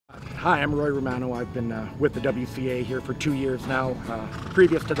Hi, I'm Roy Romanow. I've been with the WCA here for 2 years now.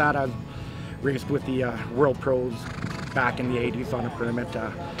 Previous to that, I've raced with the World Pros back in the 80s on a permit.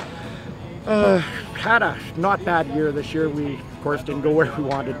 Had a not bad year this year. We, of course, didn't go where we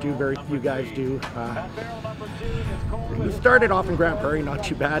wanted to. Very few guys do. We started off in Grand Prairie, not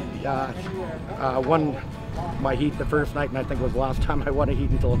too bad. Won my heat the first night, and I think it was the last time I won a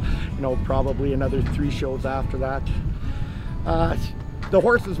heat until, probably another 3 shows after that. The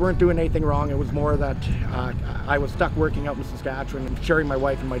horses weren't doing anything wrong. It was more that I was stuck working out in Saskatchewan, and Sherry, my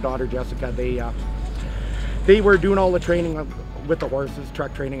wife, and my daughter Jessica, they were doing all the training with the horses,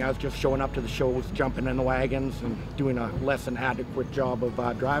 truck training. I was just showing up to the shows, jumping in the wagons, and doing a less than adequate job of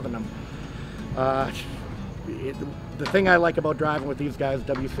driving them. The thing I like about driving with these guys,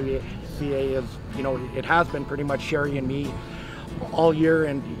 WCA, is, it has been pretty much Sherry and me all year,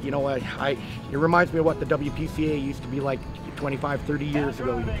 and it reminds me of what the WPCA used to be like 25, 30 years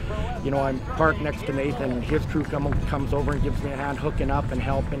ago. I'm parked next to Nathan, and his crew comes over and gives me a hand hooking up and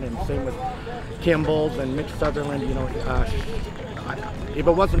helping, and same with Kimball's and Mitch Sutherland. If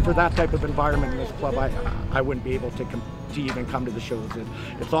it wasn't for that type of environment in this club, I wouldn't be able to even come to the shows.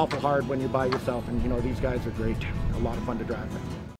 It's awful hard when you're by yourself, and these guys are great. A lot of fun to drive with.